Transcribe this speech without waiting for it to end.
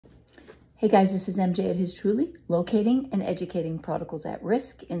Hey guys, this is MJ at His Truly, locating and educating prodigals at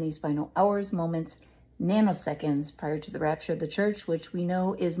risk in these final hours, moments, nanoseconds prior to the rapture of the church, which we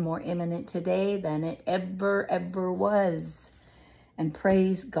know is more imminent today than it ever was. And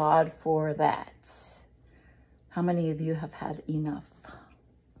praise God for that. How many of you have had enough?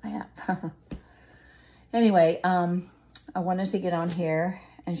 I have. Anyway, I wanted to get on here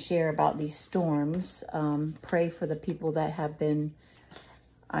and share about these storms. Pray for the people that have been,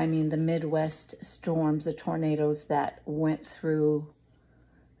 the Midwest storms, the tornadoes that went through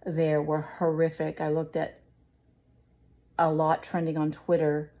there were horrific. I looked at a lot trending on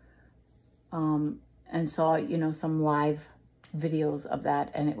Twitter and saw, some live videos of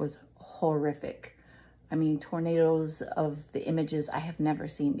that, and it was horrific. Tornadoes of the images I have never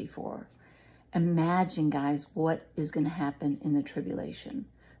seen before. Imagine, guys, what is going to happen in the tribulation.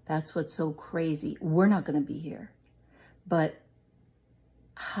 That's what's so crazy. We're not going to be here. But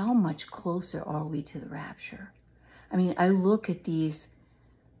how much closer are we to the rapture? I look at these,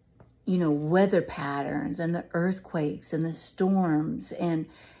 weather patterns and the earthquakes and the storms and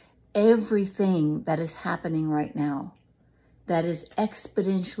everything that is happening right now that is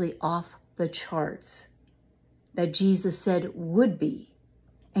exponentially off the charts that Jesus said would be.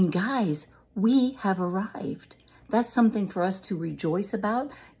 And guys, we have arrived. That's something for us to rejoice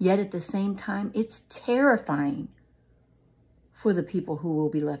about, yet at the same time, it's terrifying for the people who will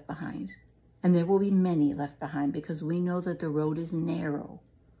be left behind. And there will be many left behind because we know that the road is narrow.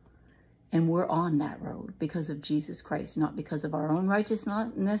 And we're on that road because of Jesus Christ, not because of our own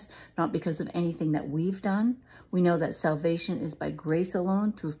righteousness, not because of anything that we've done. We know that salvation is by grace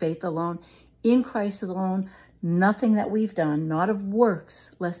alone, through faith alone, in Christ alone, nothing that we've done, not of works,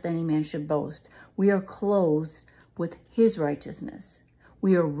 lest any man should boast. We are clothed with his righteousness.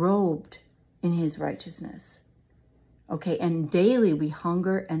 We are robed in his righteousness. Okay, and daily we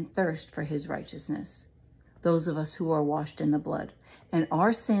hunger and thirst for his righteousness, those of us who are washed in the blood. And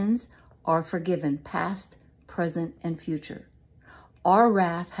our sins are forgiven, past, present, and future. Our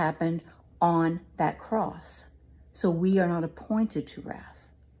wrath happened on that cross, so we are not appointed to wrath.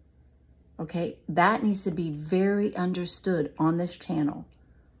 Okay, that needs to be very understood on this channel,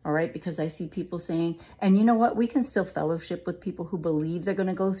 all right? Because I see people saying, and you know what? We can still fellowship with people who believe they're going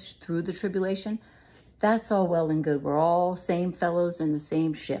to go through the tribulation. That's all well and good. We're all same fellows in the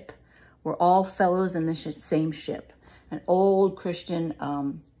same ship. We're all fellows in the same ship. An old Christian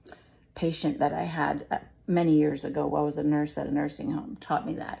patient that I had many years ago while I was a nurse at a nursing home taught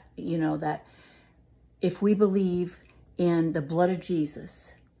me that, that if we believe in the blood of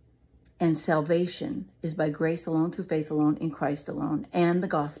Jesus and salvation is by grace alone, through faith alone, in Christ alone, and the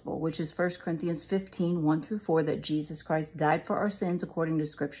gospel, which is 1 Corinthians 15, 1-4, that Jesus Christ died for our sins according to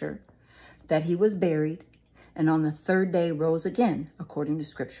Scripture, that he was buried, and on the third day rose again, according to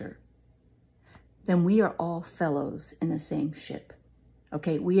Scripture, then we are all fellows in the same ship.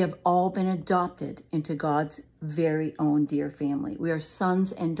 Okay, we have all been adopted into God's very own dear family. We are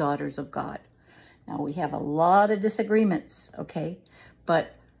sons and daughters of God. Now, we have a lot of disagreements, okay?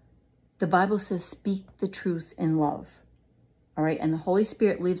 But the Bible says, speak the truth in love, all right? And the Holy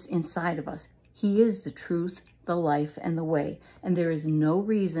Spirit lives inside of us. He is the truth, the life, and the way. And there is no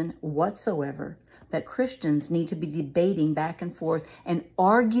reason whatsoever that Christians need to be debating back and forth and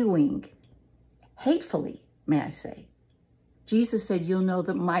arguing hatefully, may I say. Jesus said, you'll know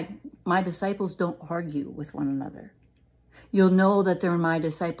that my disciples don't argue with one another. You'll know that they're my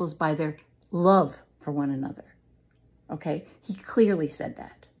disciples by their love for one another. Okay? He clearly said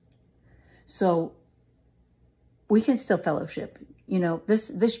that. So we can still fellowship.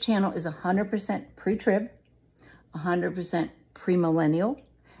 This channel is 100% pre-trib, 100% premillennial,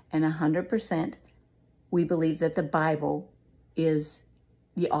 and 100% we believe that the Bible is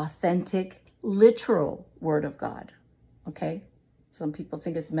the authentic, literal Word of God. Okay? Some people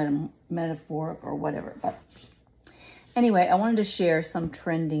think it's metaphoric or whatever. But anyway, I wanted to share some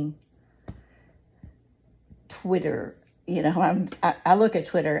trending Twitter. I look at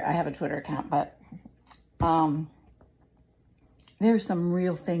Twitter. I have a Twitter account, but there's some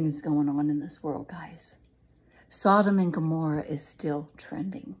real things going on in this world, guys. Sodom and Gomorrah is still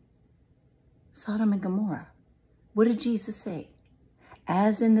trending. Sodom and Gomorrah. What did Jesus say?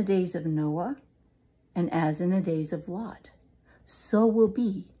 As in the days of Noah and as in the days of Lot, so will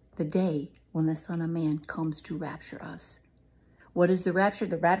be the day when the Son of Man comes to rapture us. What is the rapture?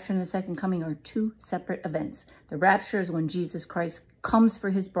 The rapture and the second coming are two separate events. The rapture is when Jesus Christ comes for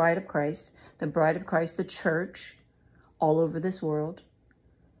his bride of Christ, the church, all over this world.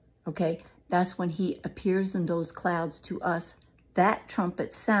 Okay? That's when he appears in those clouds to us. That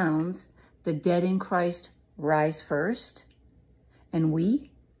trumpet sounds, the dead in Christ rise first, and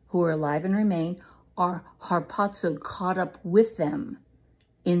we who are alive and remain are harpazo, caught up with them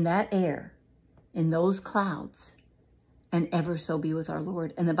in that air, in those clouds, and ever so be with our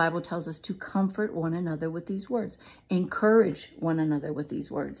Lord. And the Bible tells us to comfort one another with these words, encourage one another with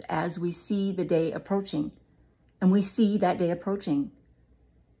these words as we see the day approaching. And we see that day approaching.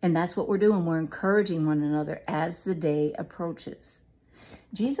 And that's what we're doing. We're encouraging one another as the day approaches.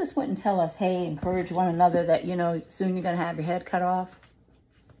 Jesus wouldn't tell us, hey, encourage one another that, you know, soon you're going to have your head cut off.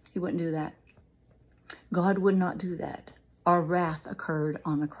 He wouldn't do that. God would not do that. Our wrath occurred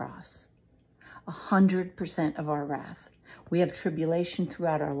on the cross. 100% of our wrath. We have tribulation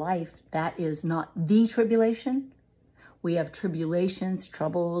throughout our life. That is not the tribulation. We have tribulations,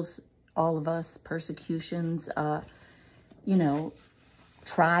 troubles, all of us, persecutions, you know,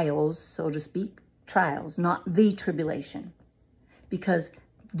 trials, so to speak. Trials, not the tribulation. Because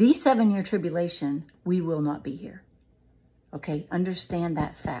the 7-year tribulation, we will not be here. Okay, understand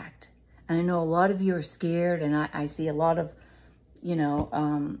that fact. And I know a lot of you are scared, and I see a lot of, you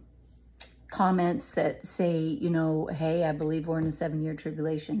know, comments that say, you know, hey, I believe we're in the 7-year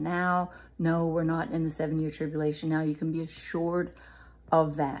tribulation now. No, we're not in the 7-year tribulation now. You can be assured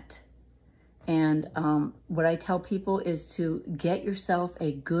of that. And what I tell people is to get yourself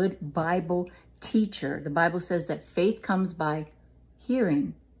a good Bible teacher. The Bible says that faith comes by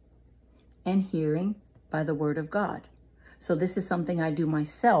hearing, and hearing by the word of God. So this is something I do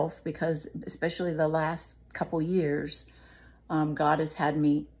myself, because especially the last couple years, God has had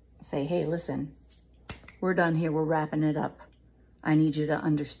me say, hey, listen, we're done here. We're wrapping it up. I need you to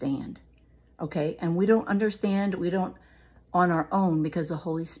understand. Okay. And we don't understand. We don't on our own, because the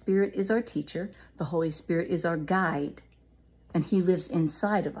Holy Spirit is our teacher. The Holy Spirit is our guide, and he lives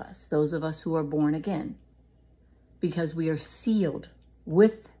inside of us. Those of us who are born again, because we are sealed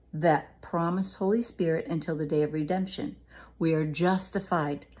with that promised Holy Spirit until the day of redemption. We are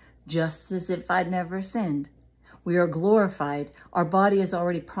justified just as if I'd never sinned. We are glorified. Our body has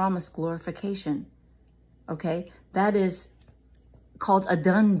already promised glorification. Okay? That is called a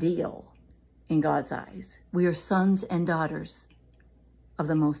done deal in God's eyes. We are sons and daughters of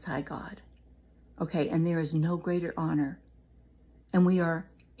the Most High God. Okay? And there is no greater honor. And we are,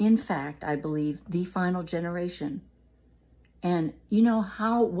 in fact, I believe, the final generation. And you know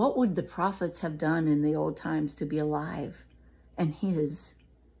what would the prophets have done in the old times to be alive and his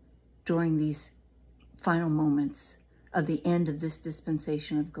during these final moments of the end of this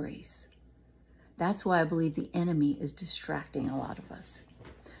dispensation of grace? That's why I believe the enemy is distracting a lot of us,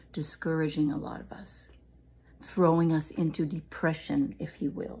 discouraging a lot of us, throwing us into depression, if he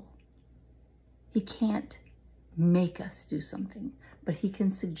will. He can't make us do something, but he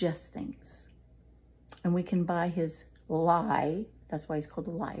can suggest things. And we can buy his lie, that's why he's called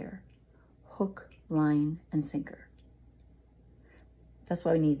a liar, hook, line, and sinker. That's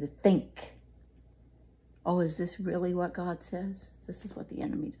why we need to think. Oh, is this really what God says? This is what the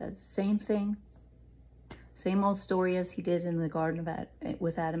enemy does. Same thing. Same old story as he did in the garden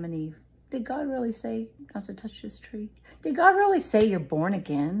with Adam and Eve. Did God really say not to touch this tree? Did God really say you're born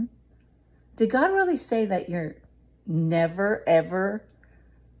again? Did God really say that you're never, ever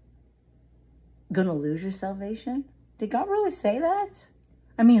going to lose your salvation? Did God really say that?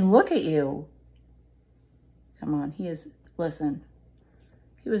 I mean, look at you. Come on, listen,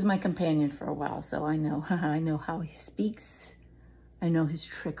 he was my companion for a while, so I know how he speaks. I know his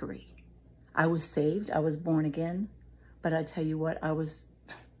trickery. I was saved, I was born again, but I tell you what,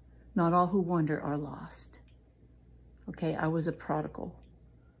 not all who wander are lost. Okay, I was a prodigal,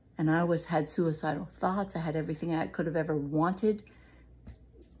 and I had suicidal thoughts. I had everything I could have ever wanted,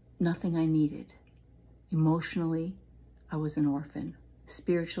 nothing I needed. Emotionally, I was an orphan.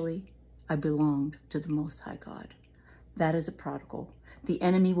 Spiritually, I belonged to the Most High God. That is a prodigal. The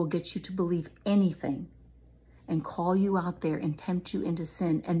enemy will get you to believe anything and call you out there and tempt you into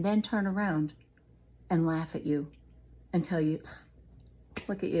sin, and then turn around and laugh at you and tell you,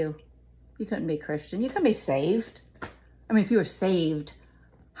 look at you. You couldn't be Christian. You couldn't be saved. I mean, if you were saved,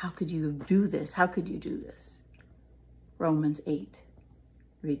 how could you do this? How could you do this? Romans 8.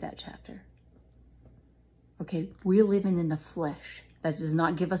 Read that chapter. Okay, we're living in the flesh. That does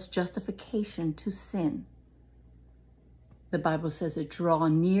not give us justification to sin. The Bible says that draw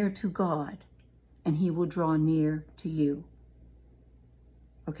near to God, and he will draw near to you.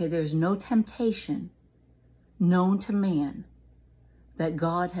 Okay, there's no temptation known to man that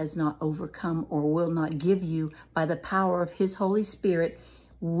God has not overcome or will not give you by the power of his Holy Spirit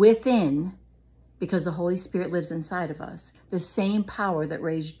within, because the Holy Spirit lives inside of us. The same power that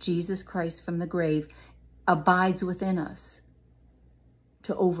raised Jesus Christ from the grave abides within us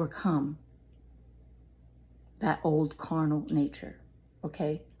to overcome that old carnal nature,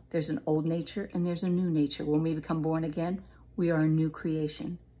 okay? There's an old nature and there's a new nature. When we become born again, we are a new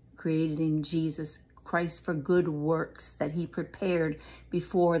creation, created in Jesus Christ for good works that he prepared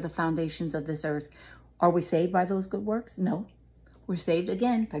before the foundations of this earth. Are we saved by those good works? No. We're saved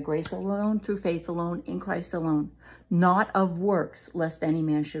again by grace alone, through faith alone, in Christ alone, not of works, lest any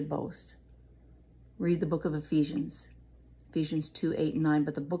man should boast. Read the book of Ephesians, Ephesians 2, 8, and 9.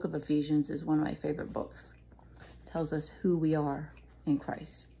 But the book of Ephesians is one of my favorite books. It tells us who we are in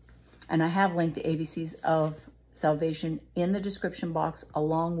Christ. And I have linked the ABCs of salvation in the description box,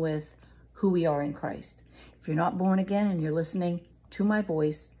 along with who we are in Christ. If you're not born again and you're listening to my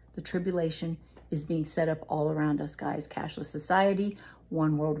voice, the tribulation is being set up all around us, guys. Cashless society,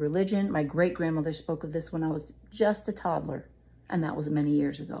 one world religion. My great-grandmother spoke of this when I was just a toddler, and that was many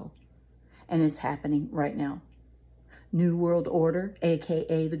years ago. And it's happening right now. New World Order,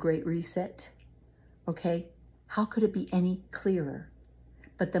 aka the Great Reset. Okay? How could it be any clearer?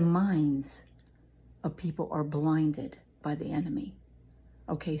 But the minds of people are blinded by the enemy.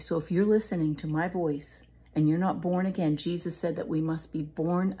 Okay, so if you're listening to my voice and you're not born again, Jesus said that we must be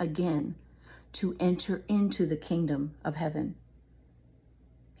born again to enter into the kingdom of heaven.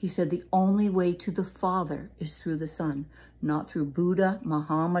 He said the only way to the Father is through the Son, not through Buddha,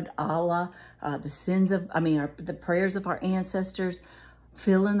 Muhammad, Allah, the prayers of our ancestors.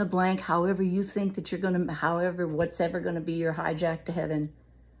 Fill in the blank, however you think that you're going to, what's ever going to be your hijack to heaven.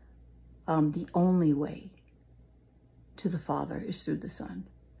 The only way to the Father is through the Son.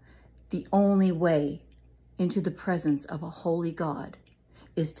 The only way into the presence of a holy God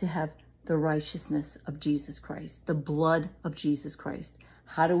is to have the righteousness of Jesus Christ, the blood of Jesus Christ.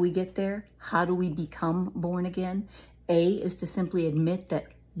 How do we get there? How do we become born again? A is to simply admit that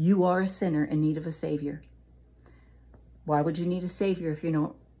you are a sinner in need of a Savior. Why would you need a Savior if you're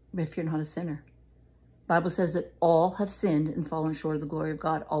not a sinner? The Bible says that all have sinned and fallen short of the glory of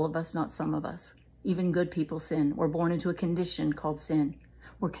God. All of us, not some of us. Even good people sin. We're born into a condition called sin.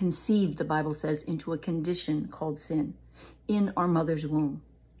 We're conceived, the Bible says, into a condition called sin in our mother's womb.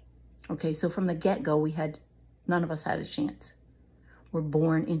 Okay, so from the get-go, none of us had a chance. We're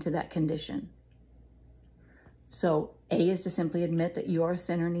born into that condition. So A is to simply admit that you are a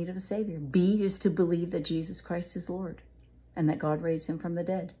sinner in need of a Savior. B is to believe that Jesus Christ is Lord and that God raised him from the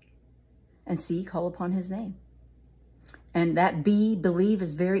dead. And C, call upon his name. And that B, believe,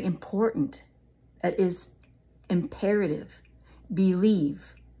 is very important. That is imperative. Believe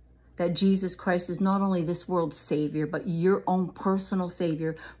that Jesus Christ is not only this world's Savior, but your own personal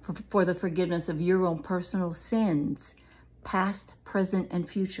Savior for the forgiveness of your own personal sins, past, present, and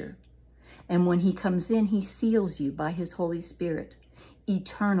future. And when he comes in, he seals you by his Holy Spirit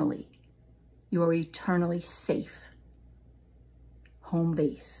eternally. You are eternally safe. Home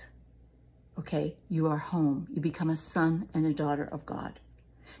base. Okay? You are home. You become a son and a daughter of God.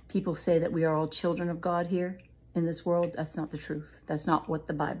 People say that we are all children of God here in this world. That's not the truth. That's not what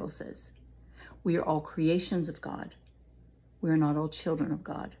the Bible says. We are all creations of God. We are not all children of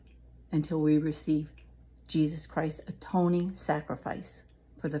God until we receive Jesus Christ's atoning sacrifice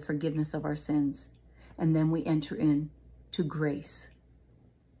for the forgiveness of our sins. And then we enter into grace.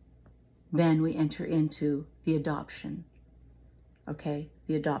 Then we enter into the adoption. Okay?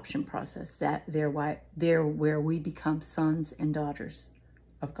 The adoption process. There where we become sons and daughters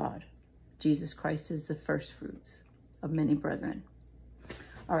of God. Jesus Christ is the first fruits of many brethren.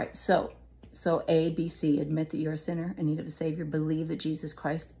 All right, so A, B, C, admit that you're a sinner in need of a Savior. Believe that Jesus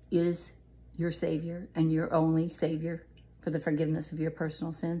Christ is your Savior and your only Savior for the forgiveness of your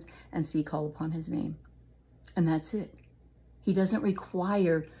personal sins. And C, call upon his name. And that's it. He doesn't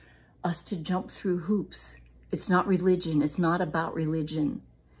require us to jump through hoops. It's not religion. It's not about religion.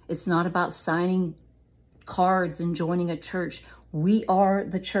 It's not about signing cards and joining a church. We are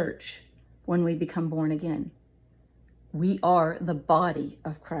the church when we become born again. We are the body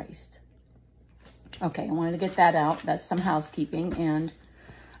of Christ. Okay, I wanted to get that out. That's some housekeeping. And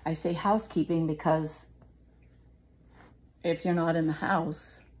I say housekeeping because if you're not in the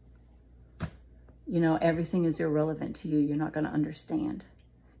house, everything is irrelevant to you. You're not going to understand.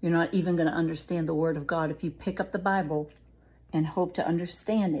 You're not even going to understand the Word of God. If you pick up the Bible and hope to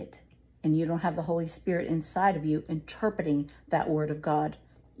understand it, and you don't have the Holy Spirit inside of you interpreting that Word of God,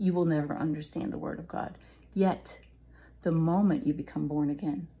 you will never understand the Word of God. Yet, the moment you become born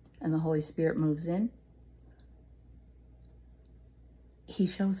again and the Holy Spirit moves in, he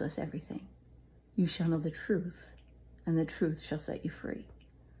shows us everything. You shall know the truth, and the truth shall set you free.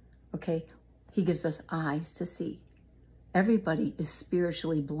 Okay? He gives us eyes to see. Everybody is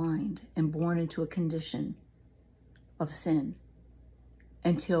spiritually blind and born into a condition of sin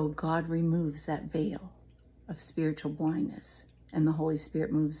until God removes that veil of spiritual blindness and the Holy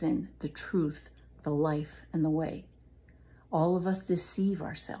Spirit moves in, the truth, the life, and the way. All of us deceive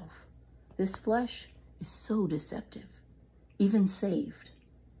ourselves. This flesh is so deceptive, even saved.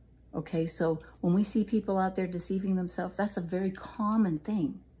 Okay, so when we see people out there deceiving themselves, that's a very common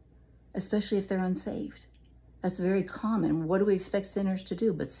thing, especially if they're unsaved. That's very common. What do we expect sinners to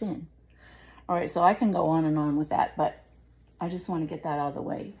do but sin? All right, so I can go on and on with that, but I just want to get that out of the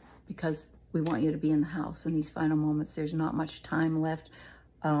way because we want you to be in the house in these final moments. There's not much time left.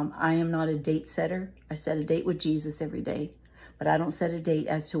 I am not a date setter. I set a date with Jesus every day, but I don't set a date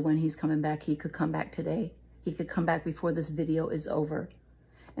as to when he's coming back. He could come back today. He could come back before this video is over.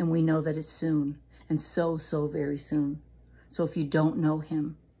 And we know that it's soon, and so very soon. So if you don't know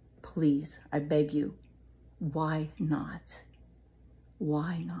him, please, I beg you, why not?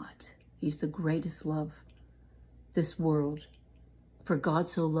 Why not? He's the greatest love this world. For God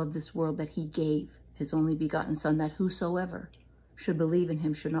so loved this world that he gave his only begotten Son, that whosoever should believe in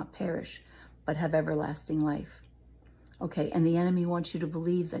him should not perish, but have everlasting life. Okay, and the enemy wants you to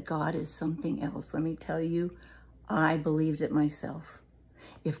believe that God is something else. Let me tell you, I believed it myself.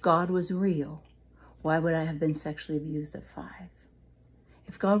 If God was real, why would I have been sexually abused at 5?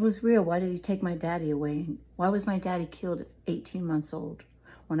 If God was real, why did he take my daddy away? Why was my daddy killed at 18 months old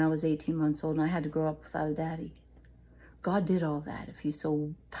when I was 18 months old and I had to grow up without a daddy? God did all that if he's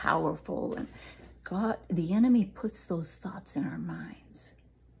so powerful. And God, the enemy puts those thoughts in our minds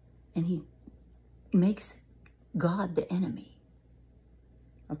and he makes God the enemy.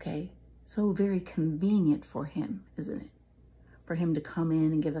 Okay? So very convenient for him, isn't it? For him to come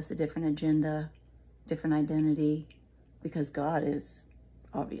in and give us a different agenda, different identity, because God is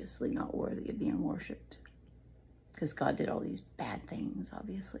obviously not worthy of being worshipped. Because God did all these bad things,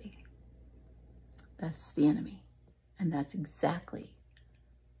 obviously. That's the enemy. And that's exactly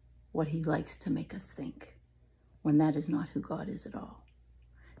what he likes to make us think, when that is not who God is at all.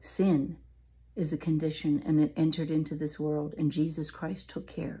 Sin is a condition, and it entered into this world, and Jesus Christ took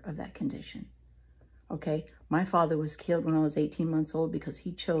care of that condition. Okay, my father was killed when I was 18 months old because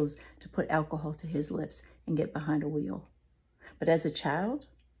he chose to put alcohol to his lips and get behind a wheel. But as a child,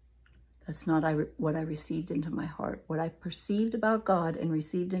 that's not what I received into my heart. What I perceived about God and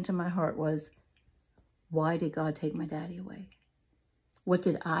received into my heart was, why did God take my daddy away? What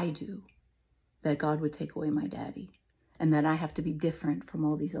did I do that God would take away my daddy? And that I have to be different from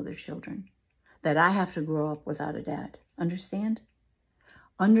all these other children? That I have to grow up without a dad? Understand?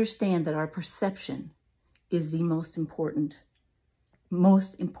 Understand that our perception is the most important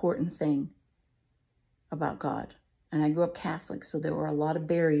thing about God. And I grew up Catholic, so there were a lot of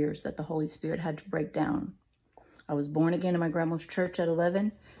barriers that the Holy Spirit had to break down. I was born again in my grandma's church at 11,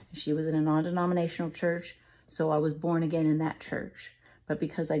 and she was in a non-denominational church, so I was born again in that church. But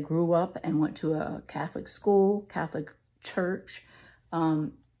because I grew up and went to a Catholic school, Catholic church, I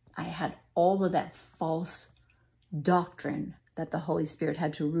had all of that false doctrine that the Holy Spirit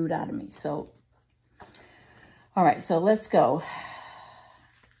had to root out of me. So, all right, so let's go.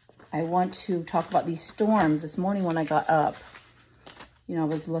 I want to talk about these storms. This morning when I got up, you know, I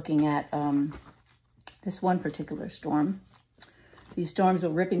was looking at this one particular storm. These storms were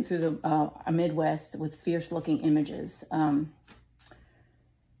ripping through the Midwest with fierce-looking images. And,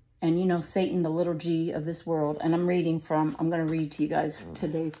 you know, Satan, the little g of this world. And I'm going to read to you guys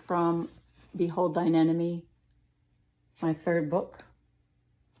today from Behold Thine Enemy, my 3rd book.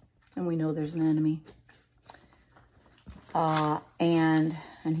 And we know there's an enemy.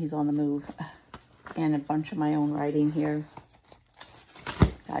 And he's on the move. And a bunch of my own writing here.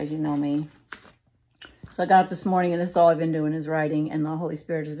 Guys, you know me. So I got up this morning, and this is all I've been doing is writing. And the Holy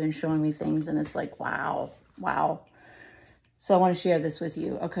Spirit has been showing me things. And it's like, wow, wow. So I want to share this with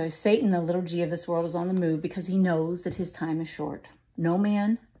you. Okay, Satan, the little g of this world, is on the move because he knows that his time is short. No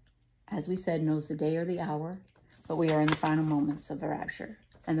man, as we said, knows the day or the hour. But we are in the final moments of the rapture.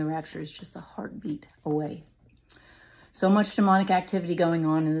 And the rapture is just a heartbeat away. So much demonic activity going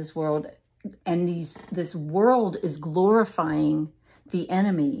on in this world. And this world is glorifying the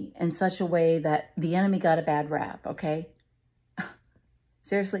enemy in such a way that the enemy got a bad rap, okay?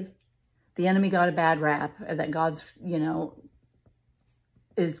 Seriously. The enemy got a bad rap that God's, you know,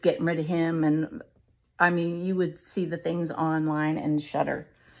 is getting rid of him. And, I mean, you would see the things online and shudder.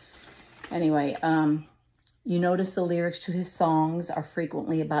 Anyway, you notice the lyrics to his songs are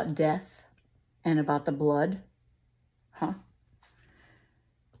frequently about death and about the blood. Huh?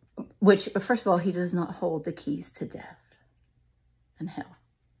 Which, first of all, he does not hold the keys to death and hell.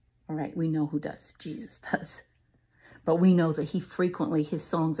 All right, we know who does. Jesus does. But we know that his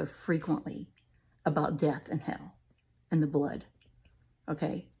songs are frequently about death and hell and the blood.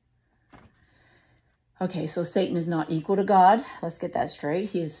 Okay? Okay, so Satan is not equal to God. Let's get that straight.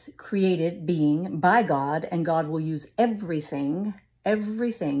 He is created being by God, and God will use everything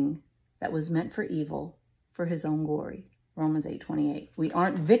that was meant for evil for his own glory. Romans 8:28. We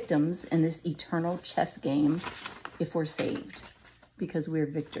aren't victims in this eternal chess game if we're saved, because we're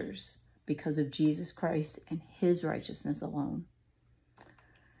victors because of Jesus Christ and his righteousness alone.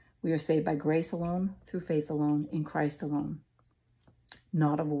 We are saved by grace alone, through faith alone, in Christ alone.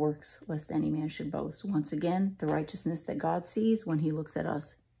 Not of works, lest any man should boast. Once again, the righteousness that God sees when he looks at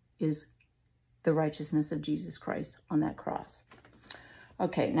us is the righteousness of Jesus Christ on that cross.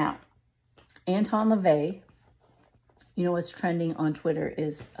 Okay, now, Anton LaVey, you know what's trending on Twitter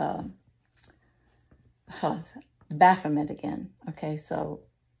is Baphomet again. Okay, so,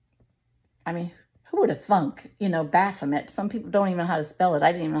 I mean, who would have thunk, you know, Baphomet? Some people don't even know how to spell it.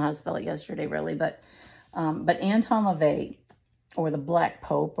 I didn't even know how to spell it yesterday, really. But Anton LaVey, or the Black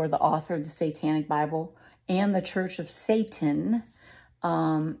Pope, or the author of the Satanic Bible, and the Church of Satan,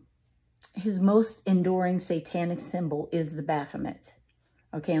 his most enduring satanic symbol is the Baphomet.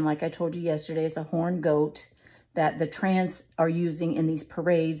 Okay, and like I told you yesterday, it's a horned goat that the trans are using in these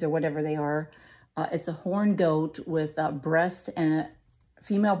parades or whatever they are. It's a horned goat with a breast and a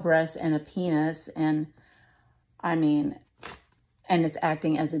female breast and a penis, and I mean, and it's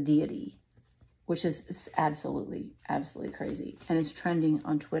acting as a deity, which is absolutely, absolutely crazy. And it's trending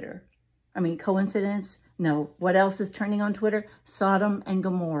on Twitter. I mean, coincidence? No. What else is trending on Twitter? Sodom and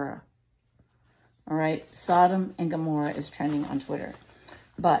Gomorrah. All right? Sodom and Gomorrah is trending on Twitter.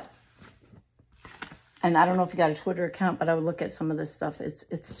 But, and I don't know if you got a Twitter account, but I would look at some of this stuff.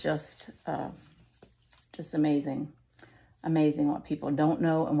 It's just amazing. Amazing what people don't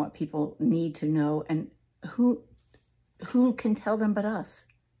know and what people need to know. And who can tell them but us?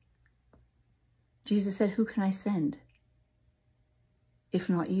 Jesus said, who can I send if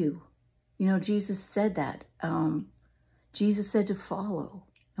not you? You know, Jesus said that. Jesus said to follow,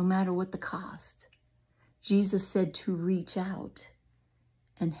 no matter what the cost. Jesus said to reach out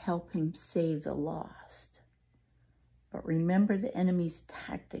and help him save the lost. But remember the enemy's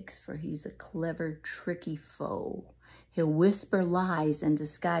tactics, for he's a clever, tricky foe. He'll whisper lies and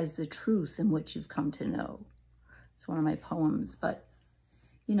disguise the truth in which you've come to know. It's one of my poems, but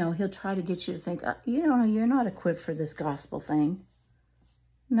you know, he'll try to get you to think, you know, you're not equipped for this gospel thing.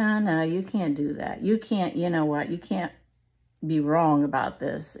 No, you can't do that. You can't, you know what, you can't be wrong about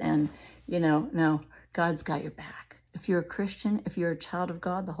this. And, you know, no, God's got your back. If you're a Christian, if you're a child of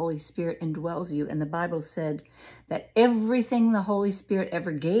God, the Holy Spirit indwells you. And the Bible said that everything the Holy Spirit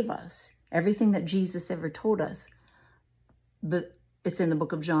ever gave us, everything that Jesus ever told us, but it's in the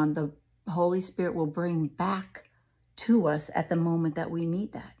book of John, the Holy Spirit will bring back to us at the moment that we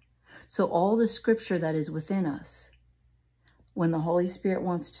need that. So all the scripture that is within us, when the Holy Spirit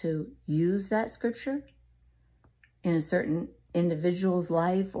wants to use that scripture in a certain individual's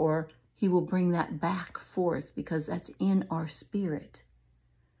life, or he will bring that back forth because that's in our spirit.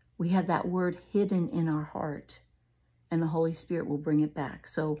 We have that word hidden in our heart, and the Holy Spirit will bring it back.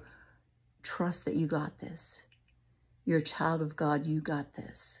 So trust that you got this. You're a child of God, you got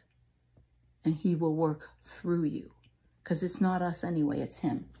this. And he will work through you. Because it's not us anyway, it's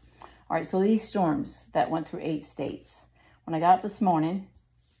him. All right, so these storms that went through 8 states. When I got up this morning,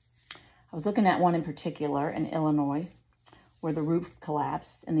 I was looking at one in particular in Illinois where the roof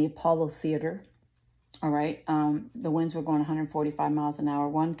collapsed in the Apollo Theater. All right, the winds were going 145 miles an hour.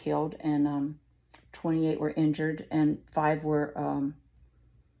 1 killed and 28 were injured, and 5 were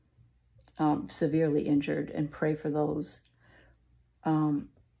severely injured. And pray for those.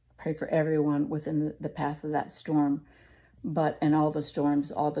 Pray for everyone within the path of that storm. And all the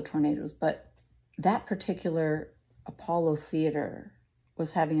storms, all the tornadoes. But that particular Apollo Theater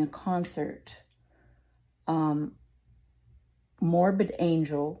was having a concert. Morbid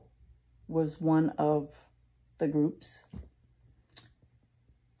Angel was one of the groups.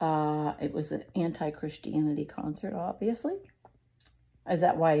 It was an anti-Christianity concert, obviously. Is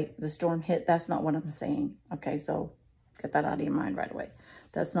that why the storm hit? That's not what I'm saying. Okay, so get that out of your mind right away.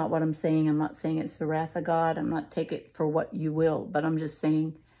 That's not what I'm saying. I'm not saying it's the wrath of God. I'm not take it for what you will. But I'm just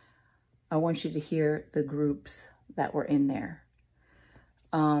saying I want you to hear the groups that were in there.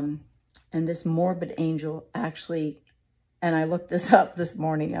 And this Morbid Angel actually, and I looked this up this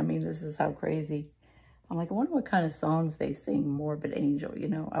morning. I mean, this is how crazy. I'm like, I wonder what kind of songs they sing, Morbid Angel. You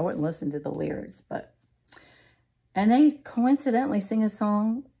know, I wouldn't listen to the lyrics, but. And they coincidentally sing a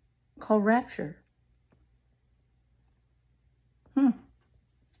song called Rapture.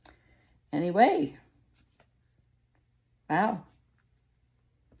 Anyway. Wow.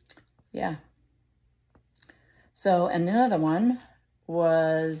 Yeah. So, and another one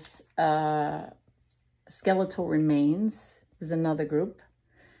was skeletal remains is another group,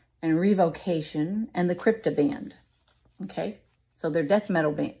 and revocation, and the crypta band. Okay, so they're death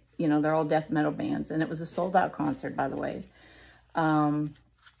metal band. You know, they're all death metal bands, and it was a sold-out concert, by the way. And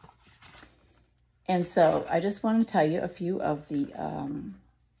so I just want to tell you a few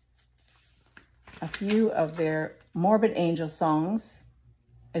of their morbid angel songs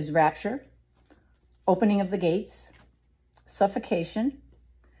is Rapture, Opening of the Gates, Suffocation,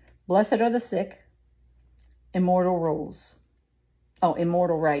 Blessed Are the Sick, Immortal Rules. Oh,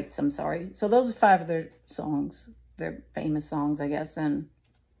 Immortal Rights, I'm sorry. So those are 5 of their songs. Their famous songs, I guess. And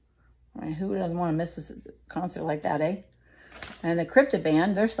I mean, who doesn't want to miss a concert like that, eh? And the Crypta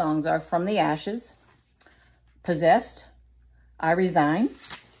Band, their songs are From the Ashes, Possessed, I Resign,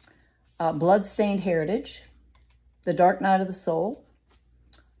 Bloodstained Heritage, The Dark Night of the Soul,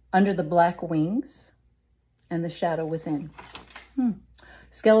 Under the Black Wings, and The Shadow Within.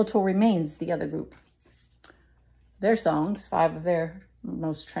 Skeletal Remains, the other group. Their songs, 5 of their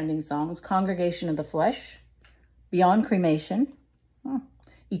most trending songs: Congregation of the Flesh, Beyond Cremation,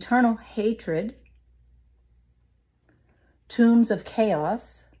 Eternal Hatred, Tombs of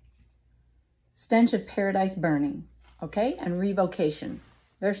Chaos, Stench of Paradise Burning, okay? And Revocation,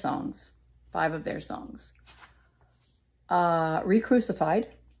 their songs, 5 of their songs. Recrucified,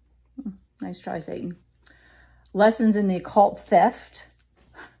 nice try, Satan. Lessons in the Occult Theft,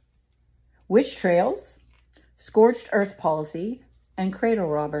 Witch Trails, Scorched Earth Policy, and Cradle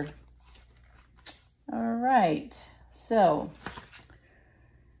Robber. All right, so,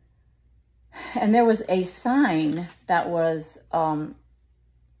 and there was a sign that was,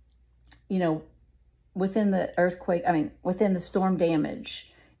 you know, within the earthquake, within the storm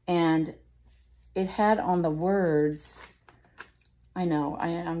damage, and it had on the words, I know,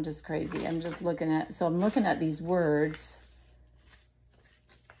 I'm just crazy. I'm just looking at, so I'm looking at these words,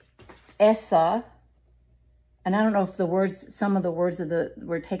 Essa, and I don't know if the words, some of the words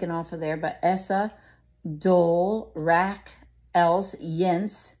were taken off of there, but Essa, Dol, Rak, Els,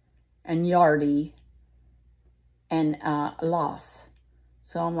 Jens, and Yardi, and Los.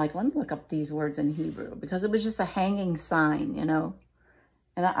 So I'm like, let me look up these words in Hebrew, because it was just a hanging sign, you know.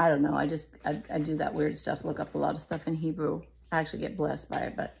 And I don't know, I do that weird stuff, look up a lot of stuff in Hebrew. I actually get blessed by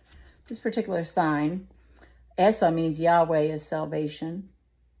it, but this particular sign, Essa means Yahweh is salvation.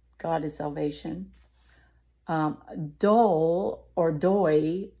 God is salvation. Dol or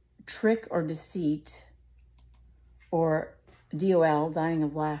doi, trick or deceit, or DOL, dying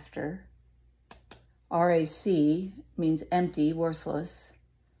of laughter. RAC means empty, worthless.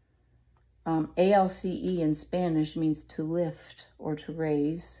 ALCE in Spanish means to lift or to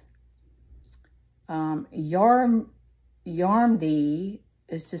raise. Yarmdi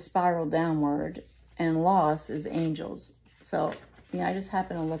is to spiral downward, and loss is angels. So, yeah, I just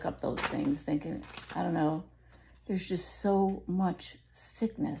happened to look up those things thinking, I don't know, there's just so much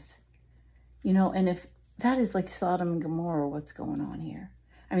sickness, you know, and if that is like Sodom and Gomorrah, what's going on here?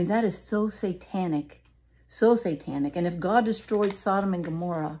 I mean, that is so satanic, so satanic. And if God destroyed Sodom and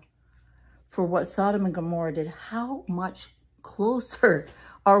Gomorrah for what Sodom and Gomorrah did, how much closer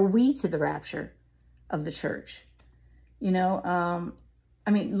are we to the rapture of the church? You know,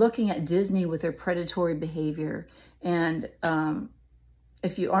 I mean, looking at Disney with their predatory behavior, and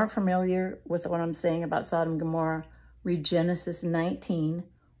if you aren't familiar with what I'm saying about Sodom and Gomorrah, read Genesis 19,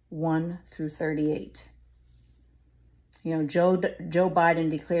 1 through 38. You know, Joe Biden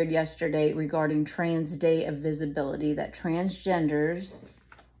declared yesterday regarding Trans Day of Visibility that transgenders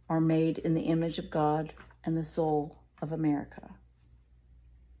are made in the image of God and the soul of America.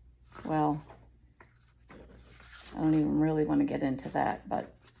 Well, I don't even really want to get into that,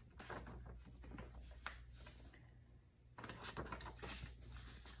 but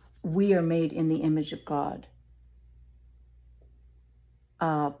we are made in the image of God.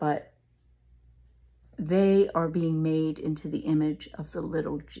 But they are being made into the image of the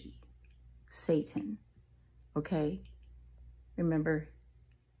little g, Satan. Okay? Remember,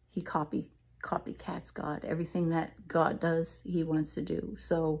 he copycats God. Everything that God does, he wants to do.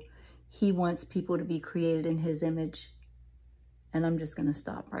 So he wants people to be created in his image. And I'm just going to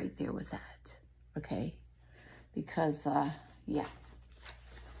stop right there with that. Okay? Because, yeah.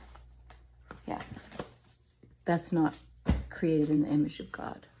 Yeah. That's not created in the image of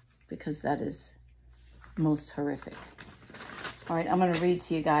God, because that is most horrific. All right, I'm going to read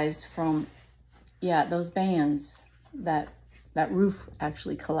to you guys from, yeah, those bands that roof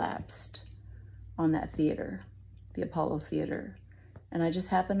actually collapsed on that theater, the Apollo Theater. And I just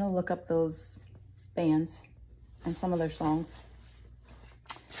happened to look up those bands and some of their songs.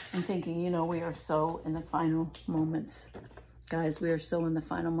 I'm thinking, you know, we are so in the final moments. Guys, we are so in the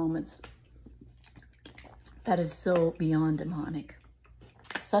final moments. That is so beyond demonic.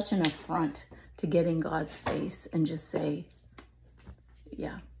 Such an affront to get in God's face and just say,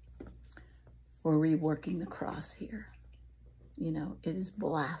 yeah, we're reworking the cross here. You know, it is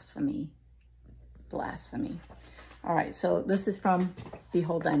blasphemy. Blasphemy. All right, so this is from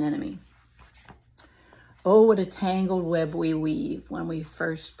Behold Thine Enemy. Oh, what a tangled web we weave when we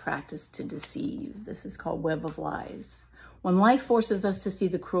first practice to deceive. This is called Web of Lies. When life forces us to see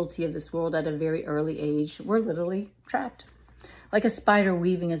the cruelty of this world at a very early age, we're literally trapped. Like a spider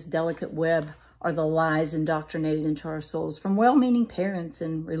weaving its delicate web are the lies indoctrinated into our souls from well-meaning parents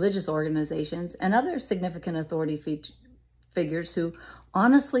and religious organizations and other significant authority figures who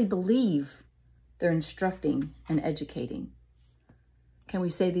honestly believe they're instructing and educating. Can we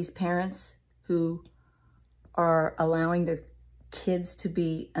say these parents who are allowing their kids to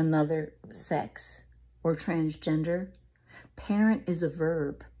be another sex or transgender? Parent is a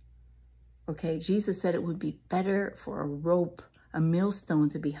verb, okay? Jesus said it would be better for a rope, a millstone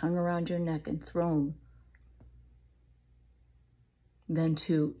to be hung around your neck and thrown than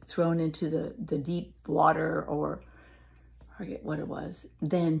to thrown into the deep water, or I forget what it was,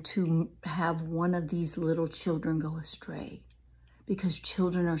 than to have one of these little children go astray, because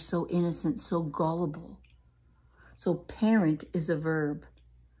children are so innocent, so gullible. So parent is a verb.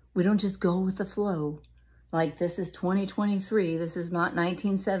 We don't just go with the flow. Like, this is 2023. This is not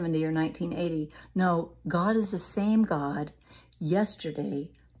 1970 or 1980. No, God is the same God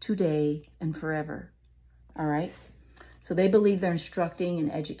yesterday, today, and forever. All right? So they believe they're instructing and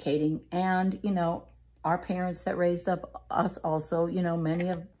educating. And, you know, our parents that raised up us also, you know,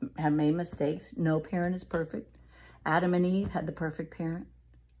 many have made mistakes. No parent is perfect. Adam and Eve had the perfect parent.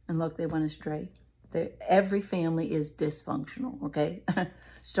 And look, they went astray. Every family is dysfunctional, okay?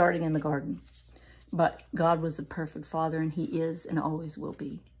 Starting in the garden. But God was a perfect father, and he is and always will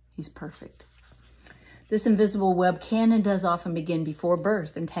be. He's perfect. This invisible web can and does often begin before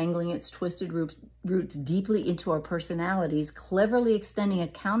birth, entangling its twisted roots deeply into our personalities, cleverly extending a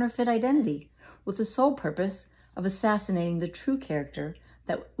counterfeit identity with the sole purpose of assassinating the true character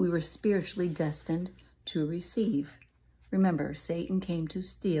that we were spiritually destined to receive. Remember, Satan came to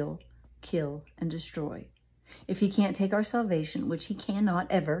steal, kill, and destroy. If he can't take our salvation, which he cannot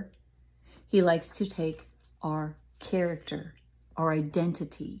ever, he likes to take our character, our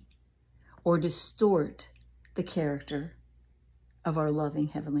identity, or distort the character of our loving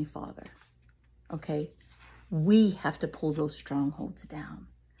Heavenly Father. Okay? We have to pull those strongholds down.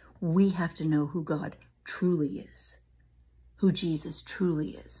 We have to know who God truly is, who Jesus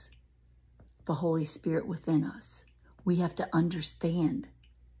truly is, the Holy Spirit within us. We have to understand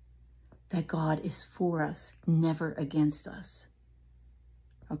that God is for us, never against us.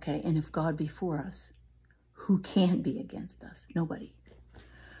 Okay, and if God be for us, who can be against us? Nobody.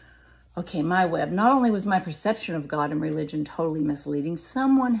 Okay, my web. Not only was my perception of God and religion totally misleading,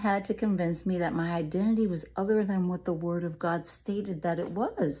 someone had to convince me that my identity was other than what the Word of God stated that it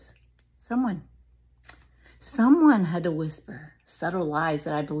was. Someone had to whisper subtle lies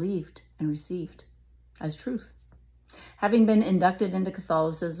that I believed and received as truth. Having been inducted into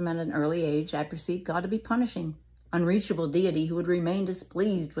Catholicism at an early age, I perceived God to be punishing, unreachable deity who would remain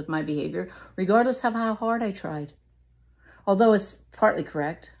displeased with my behavior, regardless of how hard I tried. Although it's partly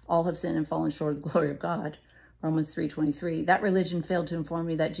correct, all have sinned and fallen short of the glory of God, Romans 3:23, that religion failed to inform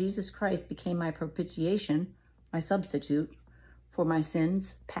me that Jesus Christ became my propitiation, my substitute, for my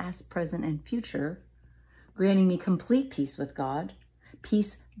sins, past, present, and future, granting me complete peace with God,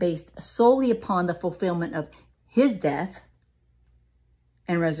 peace based solely upon the fulfillment of his death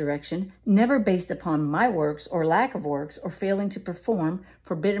and resurrection, never based upon my works or lack of works or failing to perform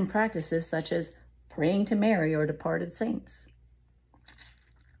forbidden practices such as praying to Mary or departed saints.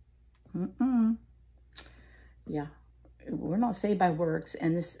 Yeah, we're not saved by works.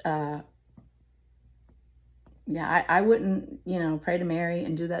 And this, I wouldn't, pray to Mary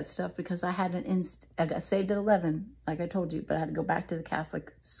and do that stuff because I got saved at 11, like I told you, but I had to go back to the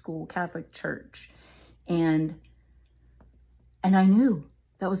Catholic school, Catholic church. And I knew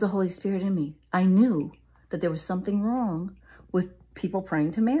that was the Holy Spirit in me. I knew that there was something wrong with people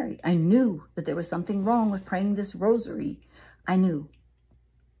praying to Mary. I knew that there was something wrong with praying this rosary. I knew.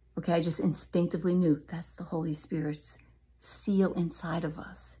 Okay, I just instinctively knew that's the Holy Spirit's seal inside of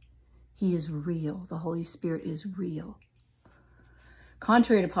us. He is real. The Holy Spirit is real.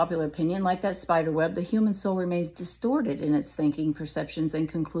 Contrary to popular opinion, like that spider web, the human soul remains distorted in its thinking, perceptions, and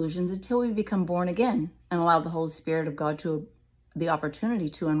conclusions until we become born again and allow the Holy Spirit of God the opportunity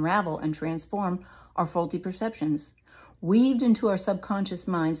to unravel and transform our faulty perceptions. Weaved into our subconscious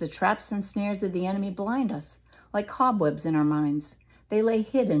minds, the traps and snares of the enemy blind us like cobwebs in our minds. They lay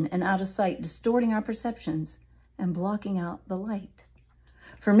hidden and out of sight, distorting our perceptions. and blocking out the light.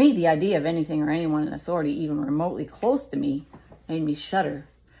 For me, the idea of anything or anyone in authority even remotely close to me made me shudder,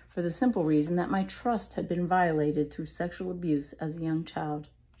 for the simple reason that my trust had been violated through sexual abuse as a young child.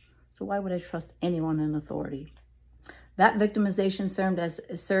 So why would I trust anyone in authority? That victimization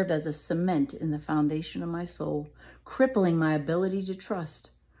served as a cement in the foundation of my soul, crippling my ability to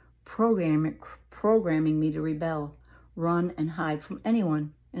trust, programming me to rebel, run, and hide from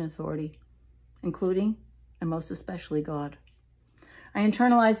anyone in authority, including and most especially God. I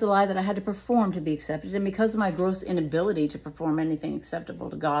internalized the lie that I had to perform to be accepted, and because of my gross inability to perform anything acceptable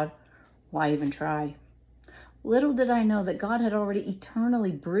to God, why even try? Little did I know that God had already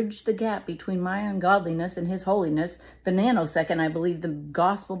eternally bridged the gap between my ungodliness and his holiness the nanosecond I believed the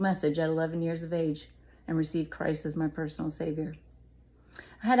gospel message at 11 years of age and received Christ as my personal savior.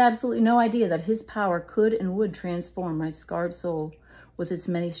 I had absolutely no idea that his power could and would transform my scarred soul with its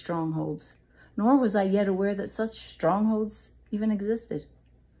many strongholds, nor was I yet aware that such strongholds even existed.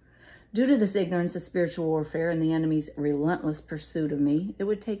 Due to this ignorance of spiritual warfare and the enemy's relentless pursuit of me, it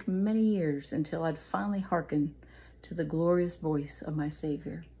would take many years until I'd finally hearken to the glorious voice of my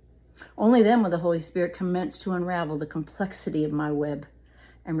Savior. Only then would the Holy Spirit commence to unravel the complexity of my web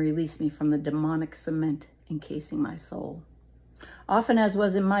and release me from the demonic cement encasing my soul. Often, as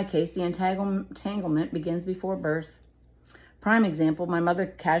was in my case, the entanglement begins before birth. Prime example, my mother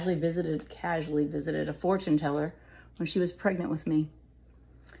casually visited a fortune teller when she was pregnant with me.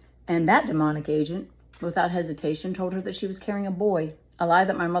 And that demonic agent, without hesitation, told her that she was carrying a boy, a lie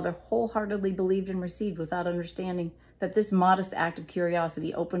that my mother wholeheartedly believed and received without understanding that this modest act of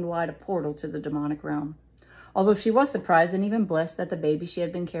curiosity opened wide a portal to the demonic realm. Although she was surprised and even blessed that the baby she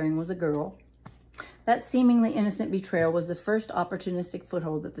had been carrying was a girl, that seemingly innocent betrayal was the first opportunistic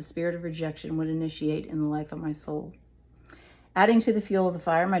foothold that the spirit of rejection would initiate in the life of my soul. Adding to the fuel of the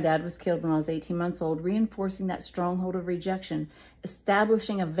fire, my dad was killed when I was 18 months old, reinforcing that stronghold of rejection,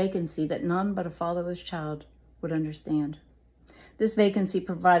 establishing a vacancy that none but a fatherless child would understand. This vacancy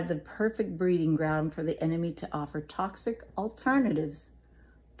provided the perfect breeding ground for the enemy to offer toxic alternatives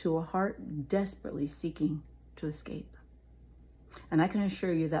to a heart desperately seeking to escape. And I can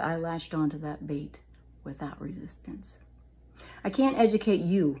assure you that I latched onto that bait without resistance. I can't educate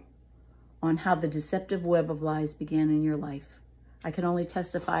you on how the deceptive web of lies began in your life. I can only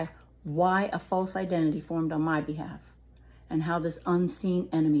testify why a false identity formed on my behalf and how this unseen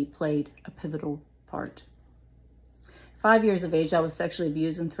enemy played a pivotal part. 5 years of age, I was sexually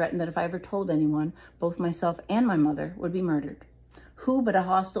abused and threatened that if I ever told anyone, both myself and my mother would be murdered. Who but a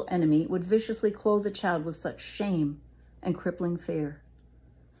hostile enemy would viciously clothe a child with such shame and crippling fear?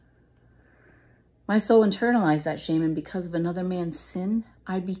 My soul internalized that shame, and because of another man's sin,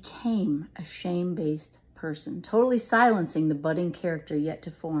 I became a shame-based person, totally silencing the budding character yet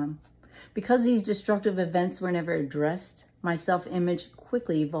to form. Because these destructive events were never addressed, my self-image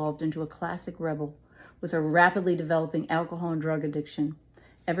quickly evolved into a classic rebel with a rapidly developing alcohol and drug addiction,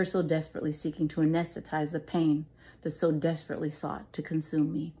 ever so desperately seeking to anesthetize the pain that so desperately sought to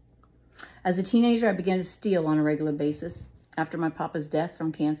consume me. As a teenager, I began to steal on a regular basis after my papa's death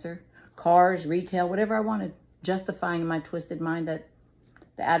from cancer. Cars, retail, whatever I wanted, justifying in my twisted mind that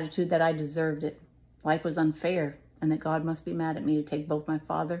the attitude that I deserved it. Life was unfair, and that God must be mad at me to take both my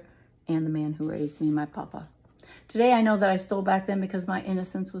father and the man who raised me, my papa. Today, I know that I stole back then because my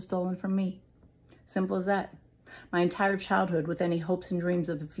innocence was stolen from me. Simple as that. My entire childhood, with any hopes and dreams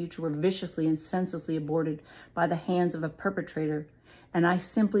of the future, were viciously and senselessly aborted by the hands of a perpetrator, and I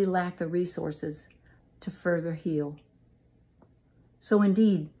simply lacked the resources to further heal. So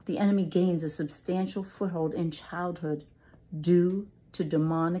indeed, the enemy gains a substantial foothold in childhood due to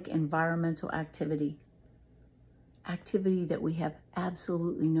demonic environmental activity that we have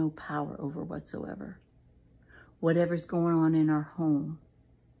absolutely no power over whatsoever. Whatever's going on in our home,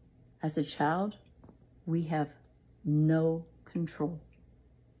 as a child, we have no control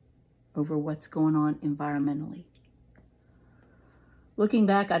over what's going on environmentally. Looking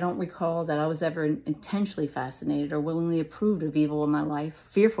back, I don't recall that I was ever intentionally fascinated or willingly approved of evil in my life.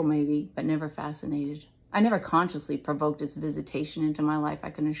 Fearful maybe, but never fascinated. I never consciously provoked its visitation into my life, I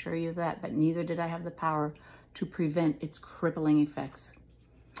can assure you of that, but neither did I have the power to prevent its crippling effects.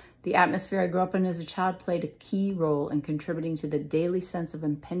 The atmosphere I grew up in as a child played a key role in contributing to the daily sense of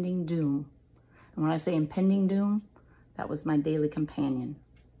impending doom. And when I say impending doom, that was my daily companion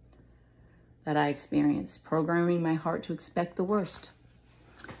that I experienced, programming my heart to expect the worst.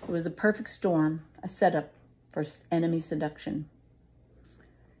 It was a perfect storm, a setup for enemy seduction.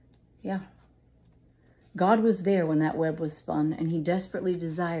 Yeah. God was there when that web was spun, and he desperately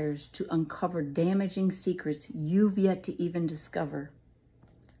desires to uncover damaging secrets you've yet to even discover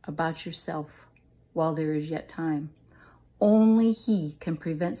about yourself while there is yet time. Only he can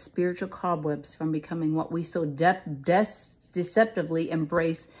prevent spiritual cobwebs from becoming what we so deceptively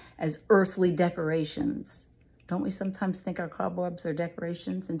embrace as earthly decorations. Don't we sometimes think our cobwebs are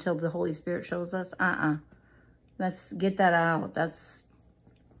decorations until the Holy Spirit shows us? Let's get that out. That's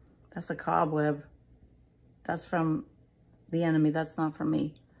a cobweb. That's from the enemy. That's not from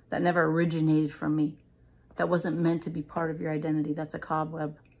me. That never originated from me. That wasn't meant to be part of your identity. That's a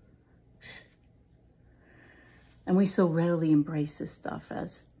cobweb. And we so readily embrace this stuff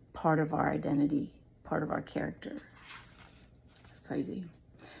as part of our identity, part of our character. It's crazy.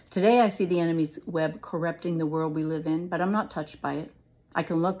 Today I see the enemy's web corrupting the world we live in, but I'm not touched by it. I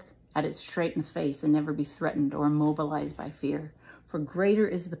can look at it straight in the face and never be threatened or immobilized by fear. For greater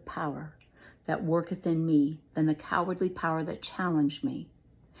is the power that worketh in me than the cowardly power that challenged me.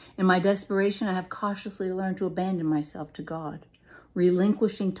 In my desperation, I have cautiously learned to abandon myself to God,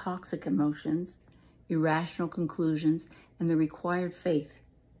 relinquishing toxic emotions, irrational conclusions, and the required faith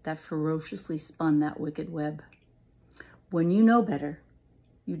that ferociously spun that wicked web. When you know better,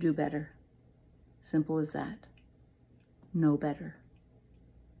 you do better. Simple as that. Know better.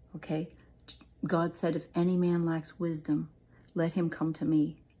 Okay? God said, if any man lacks wisdom, let him come to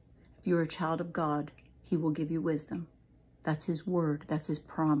me. If you're a child of God, he will give you wisdom. That's his word. That's his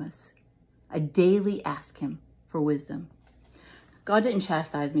promise. I daily ask him for wisdom. God didn't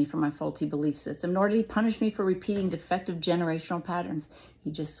chastise me for my faulty belief system, nor did he punish me for repeating defective generational patterns. He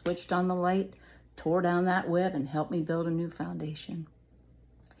just switched on the light, tore down that web, and helped me build a new foundation.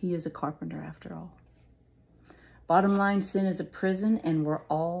 He is a carpenter after all. Bottom line, sin is a prison, and we're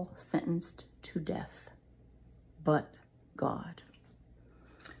all sentenced to death. But God.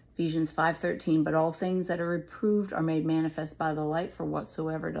 Ephesians 5:13, but all things that are reproved are made manifest by the light, for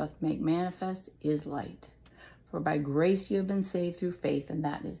whatsoever doth make manifest is light. For by grace you have been saved through faith, and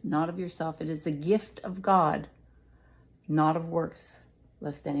that is not of yourself. It is the gift of God, not of works,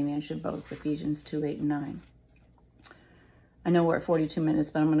 lest any man should boast. Ephesians 2:8-9. I know we're at 42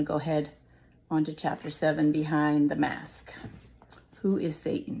 minutes, but I'm going to go ahead on to chapter 7, behind the mask. Who is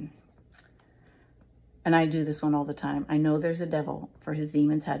Satan? And I do this one all the time. I know there's a devil, for his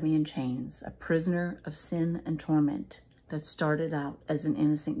demons had me in chains, a prisoner of sin and torment that started out as an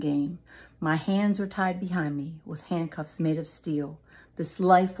innocent game. My hands were tied behind me with handcuffs made of steel. This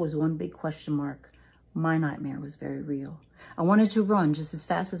life was one big question mark. My nightmare was very real. I wanted to run just as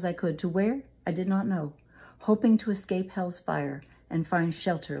fast as I could. To where? I did not know. Hoping to escape hell's fire and find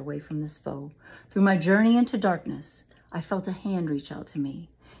shelter away from this foe. Through my journey into darkness, I felt a hand reach out to me.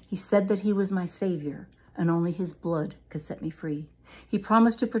 He said that he was my savior, and only his blood could set me free. He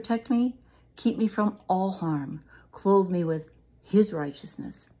promised to protect me, keep me from all harm, clothe me with his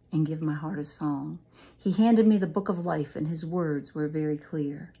righteousness, and give my heart a song. He handed me the book of life, and his words were very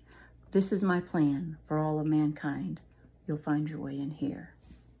clear. This is my plan for all of mankind. You'll find your way in here.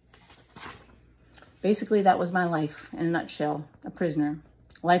 Basically, that was my life in a nutshell, a prisoner.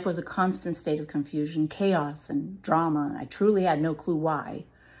 Life was a constant state of confusion, chaos, and drama, and I truly had no clue why.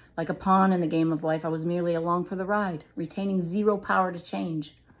 Like a pawn in the game of life, I was merely along for the ride, retaining zero power to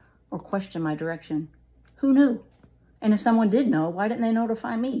change or question my direction. Who knew? And if someone did know, why didn't they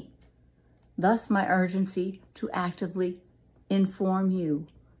notify me? Thus, my urgency to actively inform you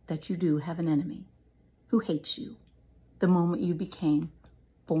that you do have an enemy who hates you the moment you became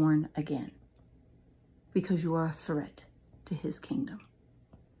born again, because you are a threat to his kingdom.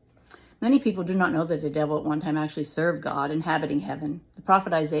 Many people do not know that the devil at one time actually served God, inhabiting heaven. The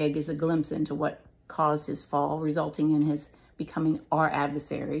prophet Isaiah gives a glimpse into what caused his fall, resulting in his becoming our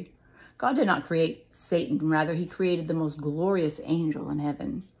adversary. God did not create Satan. Rather, he created the most glorious angel in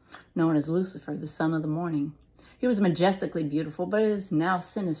heaven, known as Lucifer, the son of the morning. He was majestically beautiful, but is now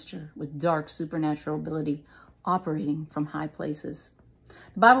sinister, with dark supernatural ability, operating from high places.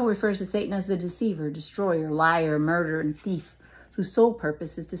 The Bible refers to Satan as the deceiver, destroyer, liar, murderer, and thief, whose sole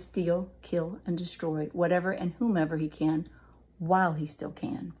purpose is to steal, kill, and destroy whatever and whomever he can, while he still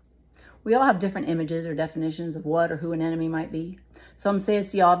can. We all have different images or definitions of what or who an enemy might be. Some say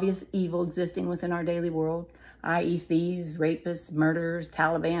it's the obvious evil existing within our daily world, i.e. thieves, rapists, murderers,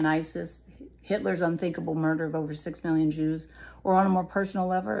 Taliban, ISIS, Hitler's unthinkable murder of over 6 million Jews, or on a more personal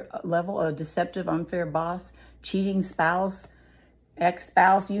level, a deceptive, unfair boss, cheating spouse,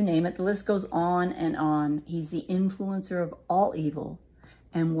 ex-spouse, you name it. The list goes on and on. He's the influencer of all evil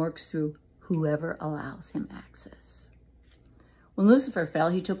and works through whoever allows him access. When Lucifer fell,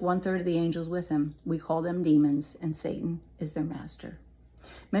 he took 1/3 of the angels with him. We call them demons, and Satan is their master.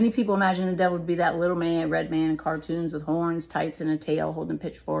 Many people imagine the devil would be that little man, red man in cartoons with horns, tights, and a tail, holding a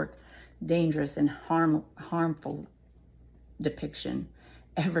pitchfork. Dangerous and harmful depiction,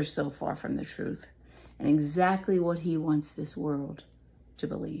 ever so far from the truth. and exactly what he wants this world to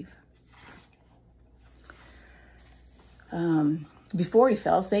believe. Before he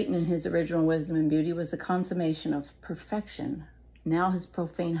fell, Satan in his original wisdom and beauty was the consummation of perfection. Now his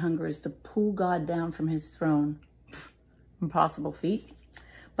profane hunger is to pull God down from his throne. Impossible feat.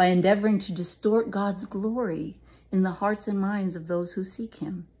 By endeavoring to distort God's glory in the hearts and minds of those who seek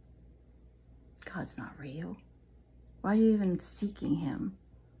him. God's not real. Why are you even seeking him?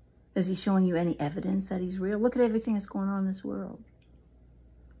 Is he showing you any evidence that he's real? Look at everything that's going on in this world.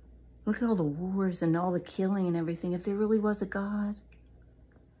 Look at all the wars and all the killing and everything. If there really was a God,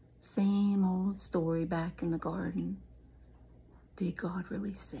 same old story back in the garden. Did God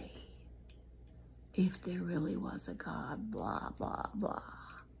really say? If there really was a God, blah, blah, blah.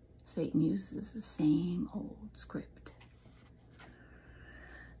 Satan uses the same old script.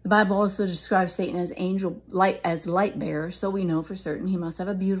 The Bible also describes Satan as light bearer, so we know for certain he must have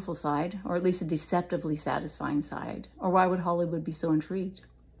a beautiful side, or at least a deceptively satisfying side. Or why would Hollywood be so intrigued?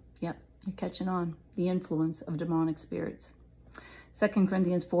 Yep, you're catching on. The influence of demonic spirits. 2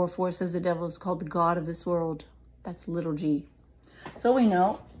 Corinthians 4:4 says the devil is called the god of this world. That's little g. So we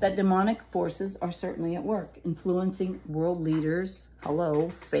know that demonic forces are certainly at work, influencing world leaders,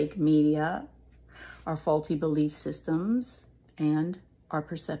 fake media, our faulty belief systems, and our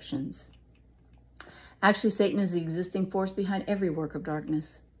perceptions. Actually, Satan is the existing force behind every work of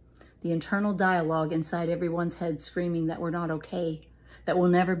darkness. The internal dialogue inside everyone's head screaming that we're not okay, that we'll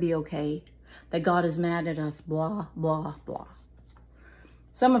never be okay, that God is mad at us, blah, blah, blah.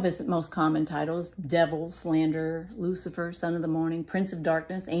 Some of his most common titles: devil, slanderer, Lucifer, son of the morning, prince of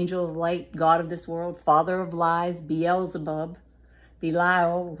darkness, angel of light, god of this world, father of lies, Beelzebub,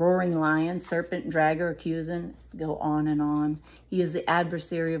 Belial, roaring lion, serpent, dragger, accusing, go on and on. He is the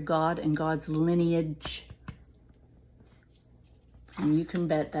adversary of God and God's lineage. And you can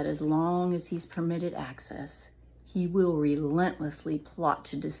bet that as long as he's permitted access, he will relentlessly plot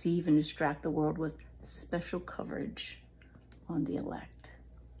to deceive and distract the world with special coverage on the elect.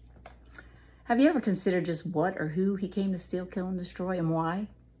 Have you ever considered just what or who he came to steal, kill, and destroy, and why?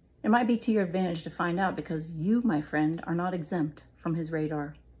 It might be to your advantage to find out, because you, my friend, are not exempt from his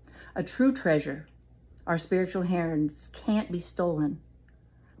radar. A true treasure, our spiritual inheritance, can't be stolen.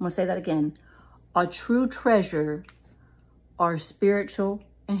 I'm going to say that again. A true treasure, our spiritual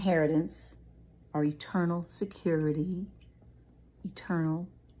inheritance, our eternal security,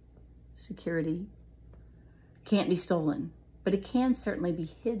 can't be stolen. But it can certainly be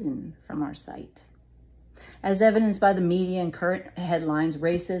hidden from our sight. As evidenced by the media and current headlines,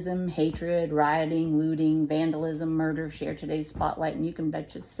 racism, hatred, rioting, looting, vandalism, murder share today's spotlight, and you can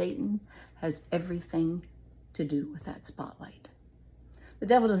betcha Satan has everything to do with that spotlight. The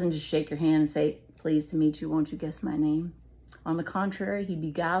devil doesn't just shake your hand and say, "Pleased to meet you, won't you guess my name?" On the contrary, he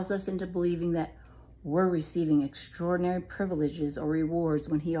beguiles us into believing that we're receiving extraordinary privileges or rewards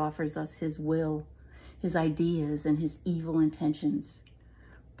when he offers us his will, his ideas, and his evil intentions.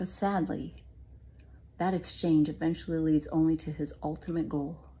 But sadly, that exchange eventually leads only to his ultimate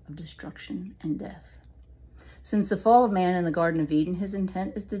goal of destruction and death. Since the fall of man in the Garden of Eden, his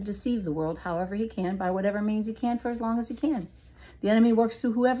intent is to deceive the world however he can, by whatever means he can, for as long as he can. The enemy works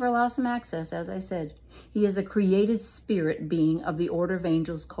through whoever allows him access, as I said. He is a created spirit being of the order of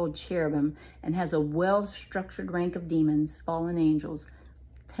angels called cherubim, and has a well-structured rank of demons, fallen angels,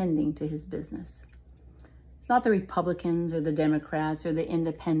 tending to his business. It's not the Republicans or the Democrats or the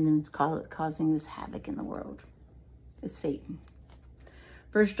independents causing this havoc in the world. It's Satan.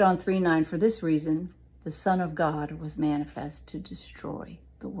 1 John 3:9, for this reason, the Son of God was manifest to destroy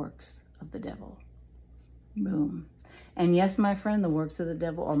the works of the devil. Boom. And yes, my friend, the works of the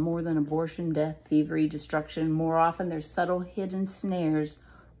devil are more than abortion, death, thievery, destruction. More often, they're subtle, hidden snares,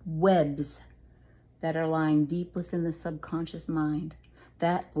 webs that are lying deep within the subconscious mind,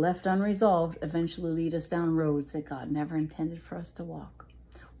 that, left unresolved, eventually lead us down roads that God never intended for us to walk,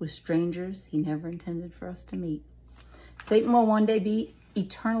 with strangers he never intended for us to meet. Satan will one day be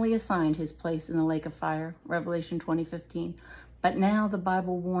eternally assigned his place in the lake of fire, Revelation 20:15. But now the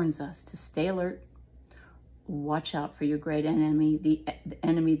Bible warns us to stay alert. Watch out for your great enemy,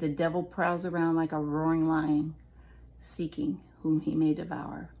 the devil prowls around like a roaring lion, seeking whom he may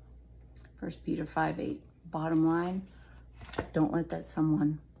devour. 1 Peter 5:8. Bottom line, don't let that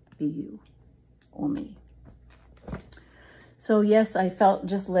someone be you or me. So yes, I felt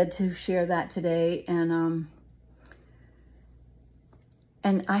just led to share that today, and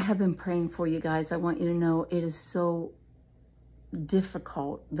I have been praying for you guys. I want you to know it is so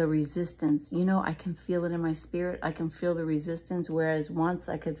difficult, the resistance. You know, I can feel it in my spirit. I can feel the resistance, whereas once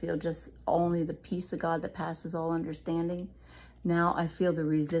I could feel just only the peace of God that passes all understanding. Now I feel the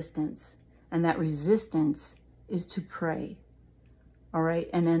resistance And that resistance is to pray. All right.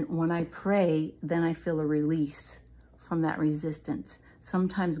 And then when I pray, then I feel a release from that resistance.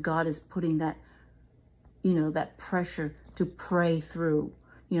 Sometimes God is putting that, you know, that pressure to pray through,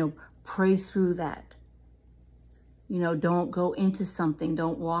 you know, pray through that. You know, don't go into something.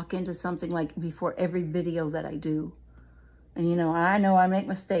 Don't walk into something like before every video that I do. And, you know I make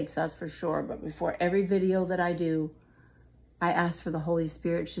mistakes, that's for sure. But before every video that I do, I ask for the Holy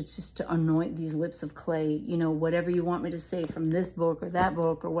Spirit just to anoint these lips of clay. You know, whatever you want me to say from this book or that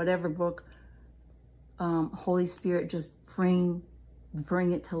book or whatever book, Holy Spirit, just bring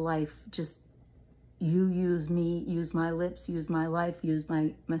it to life. Just you use me, use my lips, use my life, use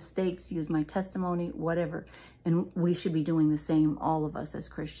my mistakes, use my testimony, whatever. And we should be doing the same, all of us as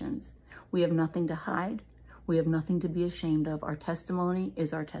Christians. We have nothing to hide. We have nothing to be ashamed of. Our testimony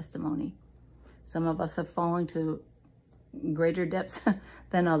is our testimony. Some of us have fallen to greater depths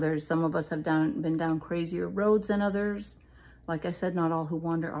than others. Some of us have been down crazier roads than others. Like I said, not all who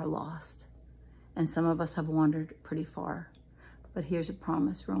wander are lost. And some of us have wandered pretty far. But here's a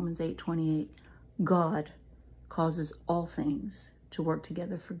promise, Romans 8:28. God causes all things to work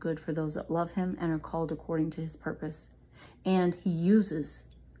together for good for those that love him and are called according to his purpose. And he uses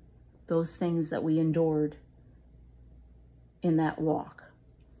those things that we endured in that walk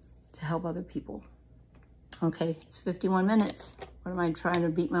to help other people. Okay, it's 51 minutes. What am I trying to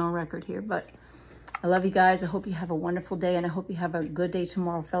beat my own record here? But I love you guys. I hope you have a wonderful day, and I hope you have a good day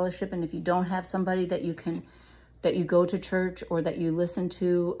tomorrow fellowship. And if you don't have somebody that you go to church or that you listen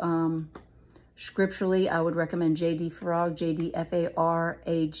to scripturally, I would recommend J.D. Farag,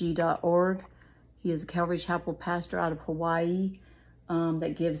 jdfarag.org. He is a Calvary Chapel pastor out of Hawaii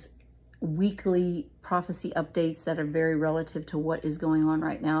that gives weekly prophecy updates that are very relative to what is going on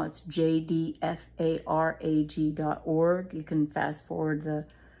right now. It's jdfarag.org. You can fast forward the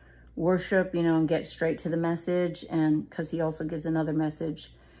worship, you know, and get straight to the message. And because he also gives another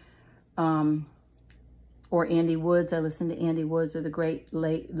message. Or Andy Woods. I listen to Andy Woods, or the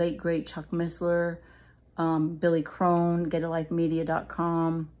late great Chuck Missler, Billy Crone,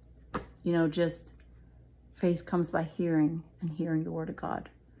 getalifemedia.com. You know, just faith comes by hearing, and hearing the word of God.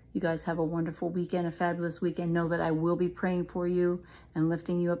 You guys have a wonderful weekend, a fabulous weekend. Know that I will be praying for you and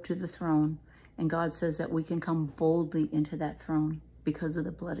lifting you up to the throne. And God says that we can come boldly into that throne because of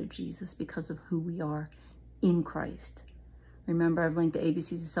the blood of Jesus, because of who we are in Christ. Remember, I've linked the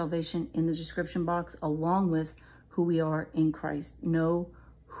ABCs of salvation in the description box, along with who we are in Christ. Know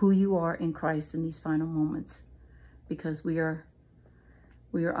who you are in Christ in these final moments, because we are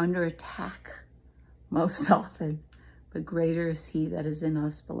under attack most often. But greater is he that is in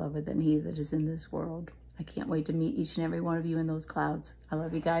us, beloved, than he that is in this world. I can't wait to meet each and every one of you in those clouds. I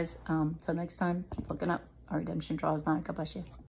love you guys. Till next time, keep looking up. Our redemption draws nigh. God bless you.